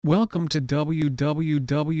Welcome to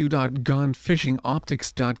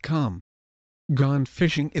www.gonefishingoptics.com. Gone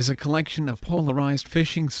Fishing is a collection of polarized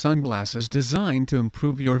fishing sunglasses designed to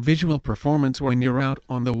improve your visual performance when you're out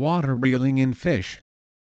on the water reeling in fish.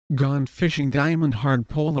 Gone Fishing Diamond Hard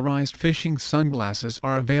Polarized Fishing Sunglasses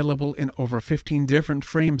are available in over 15 different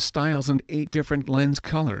frame styles and 8 different lens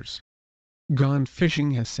colors. Gone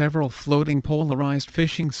Fishing has several floating polarized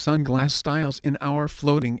fishing sunglass styles in our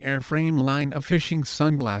floating airframe line of fishing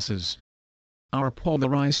sunglasses. Our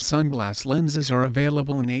polarized sunglass lenses are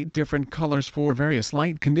available in 8 different colors for various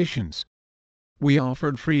light conditions. We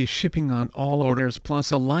offered free shipping on all orders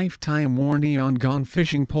plus a lifetime warranty on Gone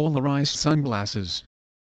Fishing polarized sunglasses.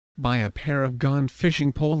 Buy a pair of Gone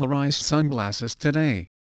Fishing polarized sunglasses today.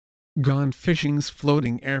 Gone Fishing's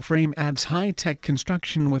floating airframe adds high-tech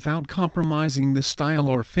construction without compromising the style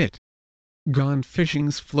or fit. Gone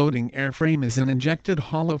Fishing's floating airframe is an injected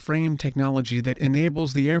hollow frame technology that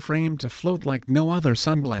enables the airframe to float like no other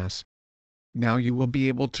sunglass. Now you will be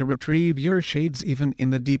able to retrieve your shades even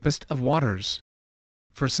in the deepest of waters.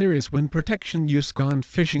 For serious wind protection, use Gone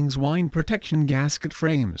Fishing's wind protection gasket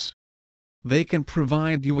frames. They can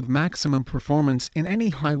provide you with maximum performance in any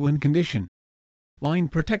high wind condition.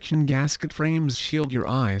 Wind protection gasket frames shield your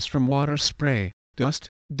eyes from water spray,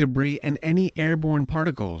 dust, debris and any airborne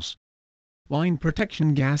particles. Wind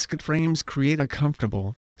protection gasket frames create a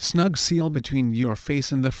comfortable, snug seal between your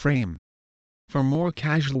face and the frame. For more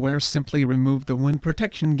casual wear, simply remove the wind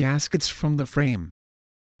protection gaskets from the frame.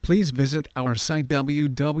 Please visit our site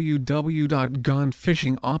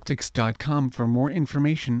www.gonefishingoptics.com for more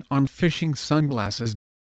information on fishing sunglasses.